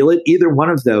don't feel it, either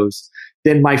one of those,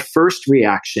 then my first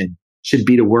reaction should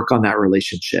be to work on that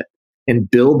relationship and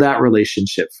build that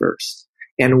relationship first.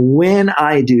 And when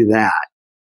I do that,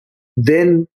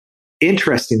 then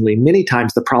interestingly, many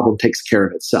times the problem takes care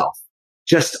of itself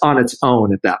just on its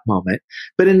own at that moment.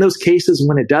 But in those cases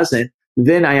when it doesn't,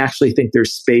 then I actually think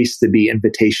there's space to be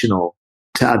invitational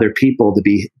to other people, to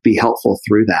be helpful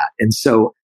through that. And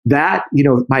so that,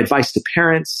 my advice to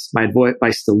parents, my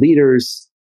advice to leaders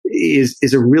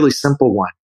is a really simple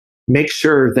one. Make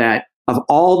sure that of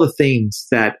all the things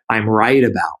that I'm right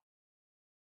about,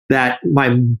 that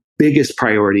my biggest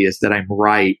priority is that I'm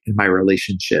right in my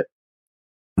relationship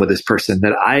with this person,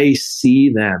 that I see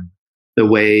them the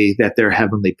way that their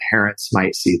heavenly parents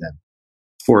might see them.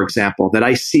 For example, that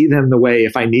I see them the way,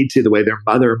 if I need to, the way their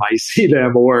mother might see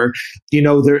them, or,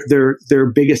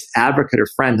 their biggest advocate or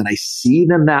friend, and I see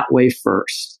them that way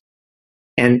first.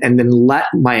 And then let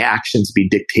my actions be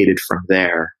dictated from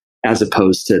there, as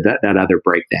opposed to that other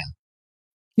breakdown.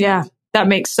 Yeah, that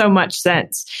makes so much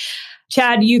sense.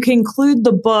 Chad, you conclude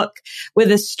the book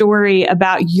with a story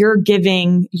about your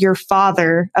giving your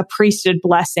father a priesthood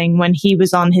blessing when he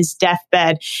was on his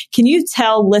deathbed. Can you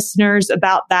tell listeners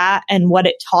about that and what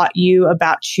it taught you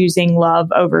about choosing love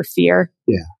over fear?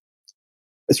 Yeah,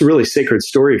 it's a really sacred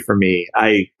story for me.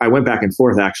 I went back and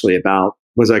forth actually about,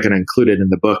 was I going to include it in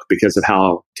the book because of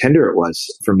how tender it was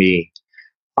for me.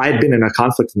 I had been in a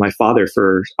conflict with my father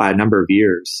for a number of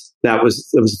years. It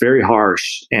was very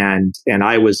harsh, and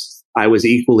I was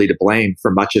equally to blame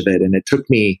for much of it. And it took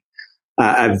me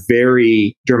a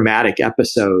very dramatic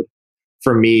episode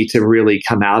for me to really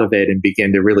come out of it and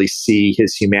begin to really see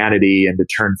his humanity and to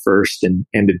turn first and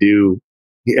to do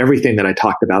everything that I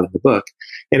talked about in the book.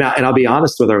 And I'll be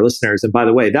honest with our listeners. And by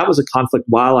the way, that was a conflict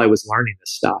while I was learning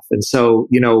this stuff. And so,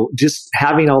 just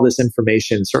having all this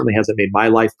information certainly hasn't made my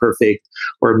life perfect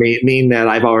or mean that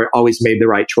I've always made the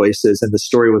right choices. And the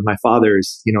story with my father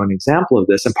is, an example of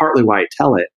this, and partly why I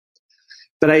tell it.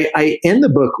 But I end the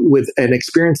book with an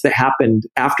experience that happened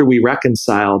after we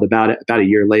reconciled about a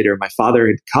year later. My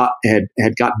father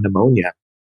had gotten pneumonia.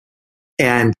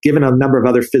 And given a number of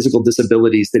other physical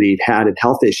disabilities that he'd had and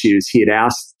health issues, he had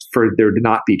asked for there to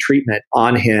not be treatment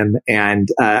on him. And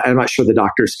I'm not sure the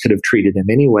doctors could have treated him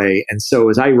anyway. And so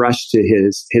as I rushed to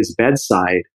his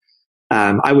bedside,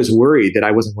 I was worried that I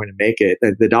wasn't going to make it.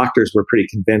 The doctors were pretty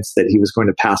convinced that he was going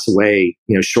to pass away,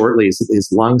 shortly. His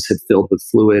lungs had filled with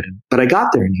fluid. But I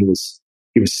got there and he was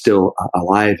still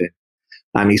alive.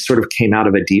 And he sort of came out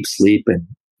of a deep sleep. And,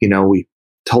 we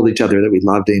told each other that we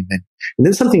loved him. And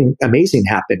then something amazing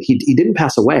happened. He didn't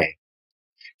pass away.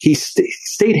 He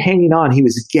stayed hanging on. He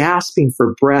was gasping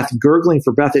for breath, gurgling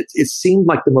for breath. It seemed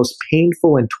like the most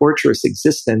painful and torturous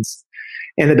existence.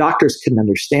 And the doctors couldn't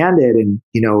understand it. And,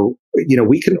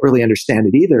 we couldn't really understand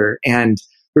it either. And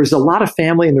there was a lot of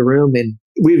family in the room, and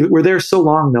we were there so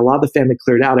long that a lot of the family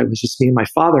cleared out. It was just me and my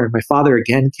father. And my father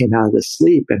again came out of this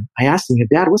sleep. And I asked him,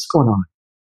 Dad, what's going on?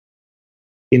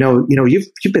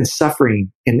 You've been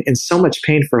suffering in so much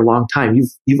pain for a long time.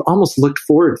 You've almost looked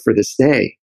forward for this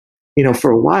day,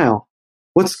 for a while.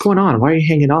 What's going on? Why are you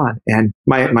hanging on? And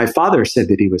my father said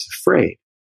that he was afraid.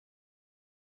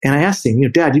 And I asked him,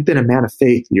 Dad, you've been a man of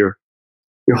faith your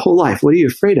whole life. What are you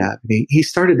afraid of? And he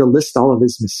started to list all of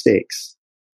his mistakes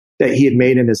that he had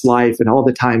made in his life and all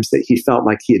the times that he felt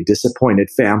like he had disappointed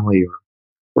family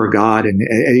or God. And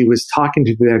he was talking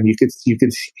to them. You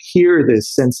could hear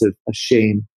this sense of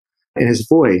shame in his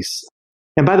voice.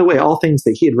 And by the way, all things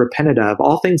that he had repented of,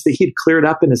 all things that he had cleared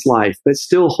up in his life, but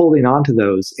still holding on to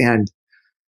those. And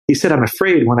he said, I'm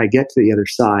afraid when I get to the other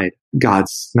side,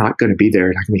 God's not going to be there,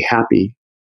 not going to be happy.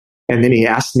 And then he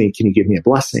asked me, can you give me a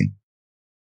blessing?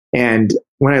 And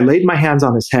when I laid my hands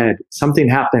on his head, something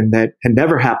happened that had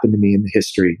never happened to me in the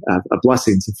history of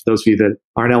blessings. And for those of you that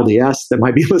aren't LDS that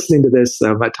might be listening to this,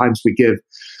 at times we give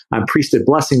priesthood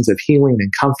blessings of healing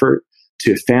and comfort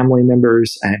to family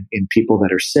members and people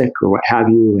that are sick or what have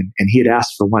you. And he had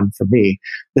asked for one from me.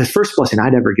 The first blessing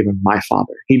I'd ever given my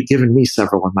father. He'd given me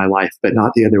several in my life, but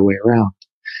not the other way around.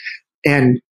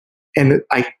 And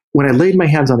when I laid my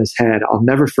hands on his head, I'll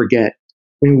never forget,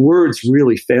 words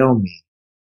really fail me,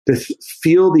 to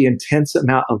feel the intense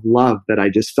amount of love that I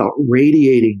just felt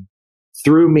radiating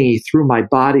through me, through my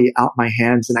body, out my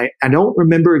hands. And I don't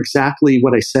remember exactly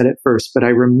what I said at first, but I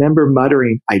remember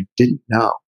muttering, I didn't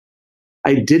know.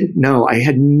 I didn't know. I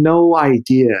had no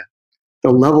idea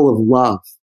the level of love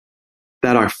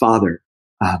that our Father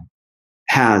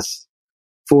has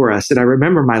for us. And I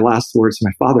remember my last words to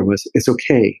my father was, it's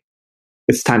okay.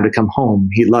 It's time to come home.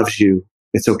 He loves you.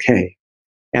 It's okay.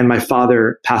 And my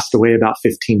father passed away about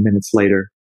 15 minutes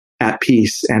later at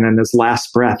peace. And in his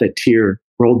last breath, a tear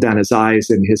rolled down his eyes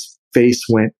and his face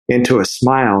went into a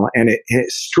smile. And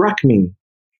it struck me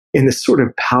in this sort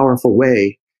of powerful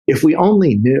way. If we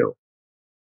only knew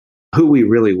who we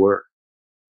really were,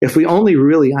 if we only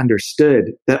really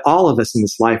understood that all of us in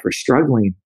this life are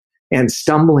struggling and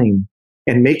stumbling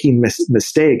and making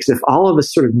mistakes, if all of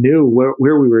us sort of knew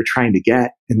where we were trying to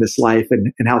get in this life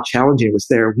and how challenging it was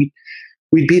there,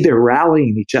 we'd be there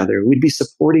rallying each other. We'd be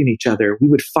supporting each other. We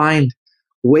would find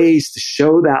ways to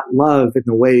show that love in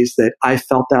the ways that I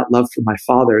felt that love from my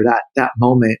father, that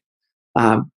moment,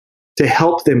 to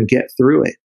help them get through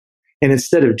it. And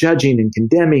instead of judging and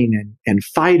condemning and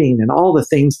fighting and all the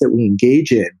things that we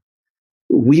engage in,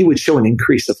 we would show an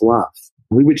increase of love.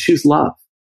 We would choose love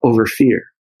over fear.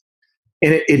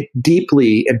 And it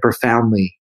deeply and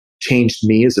profoundly changed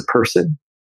me as a person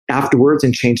afterwards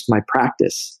and changed my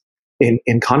practice in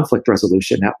conflict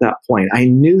resolution at that point. I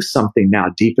knew something now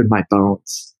deep in my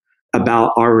bones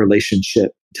about our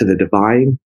relationship to the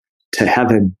divine, to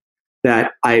heaven,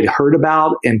 that I had heard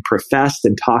about and professed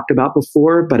and talked about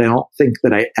before, but I don't think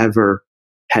that I ever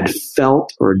had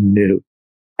felt or knew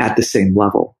at the same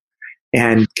level.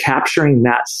 And capturing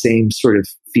that same sort of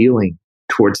feeling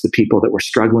towards the people that we're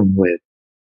struggling with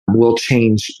will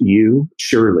change you,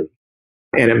 surely.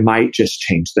 And it might just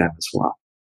change them as well.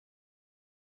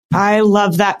 I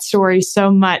love that story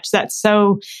so much. That's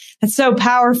so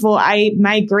powerful.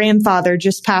 My grandfather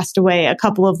just passed away a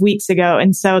couple of weeks ago.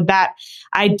 And so that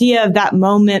idea of that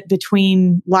moment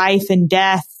between life and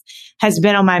death has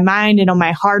been on my mind and on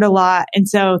my heart a lot. And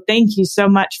so thank you so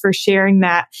much for sharing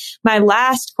that. My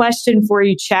last question for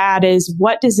you, Chad, is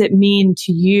what does it mean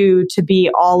to you to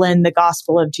be all in the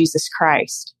gospel of Jesus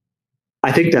Christ?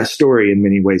 I think that story in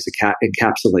many ways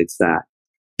encapsulates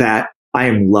that I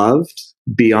am loved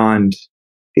beyond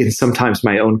in sometimes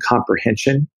my own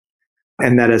comprehension.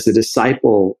 And that as a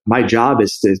disciple, my job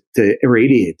is to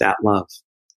irradiate that love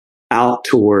out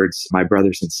towards my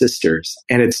brothers and sisters.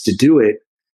 And it's to do it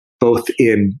both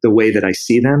in the way that I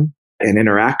see them and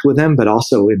interact with them, but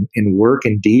also in work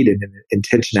and deed and in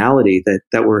intentionality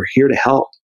that we're here to help,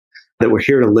 that we're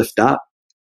here to lift up,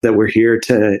 that we're here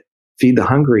to feed the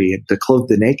hungry and to clothe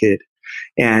the naked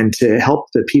and to help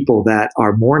the people that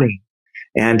are mourning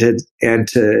and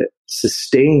to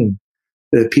sustain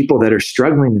the people that are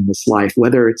struggling in this life,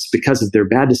 whether it's because of their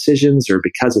bad decisions or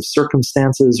because of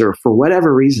circumstances or for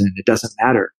whatever reason, it doesn't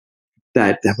matter.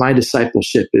 That my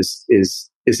discipleship is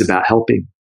about helping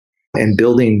and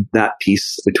building that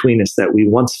peace between us that we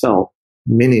once felt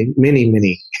many, many,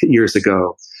 many years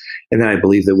ago. And then I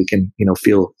believe that we can,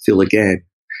 feel again.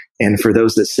 And for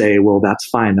those that say, well, that's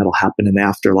fine, that'll happen in the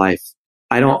afterlife.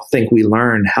 I don't think we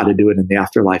learn how to do it in the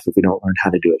afterlife if we don't learn how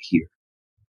to do it here.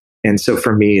 And so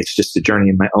for me, it's just a journey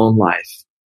in my own life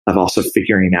of also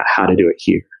figuring out how to do it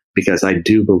here, because I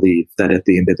do believe that at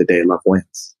the end of the day, love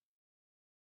wins.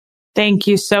 Thank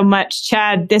you so much,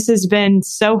 Chad. This has been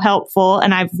so helpful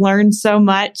and I've learned so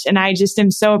much. And I just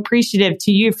am so appreciative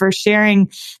to you for sharing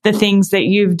the things that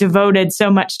you've devoted so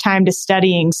much time to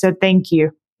studying. So thank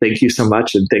you. Thank you so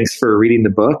much. And thanks for reading the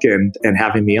book and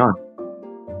having me on.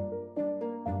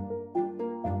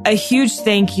 A huge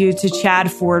thank you to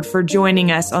Chad Ford for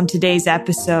joining us on today's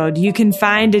episode. You can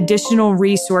find additional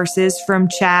resources from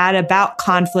Chad about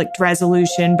conflict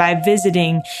resolution by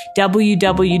visiting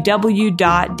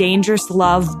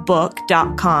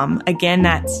www.dangerouslovebook.com. Again,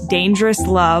 that's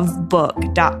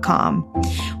dangerouslovebook.com.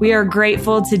 We are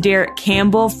grateful to Derek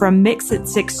Campbell from Mix It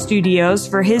 6 Studios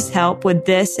for his help with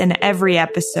this and every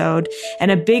episode.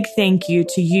 And a big thank you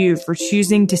to you for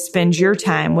choosing to spend your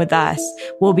time with us.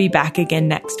 We'll be back again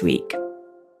next week.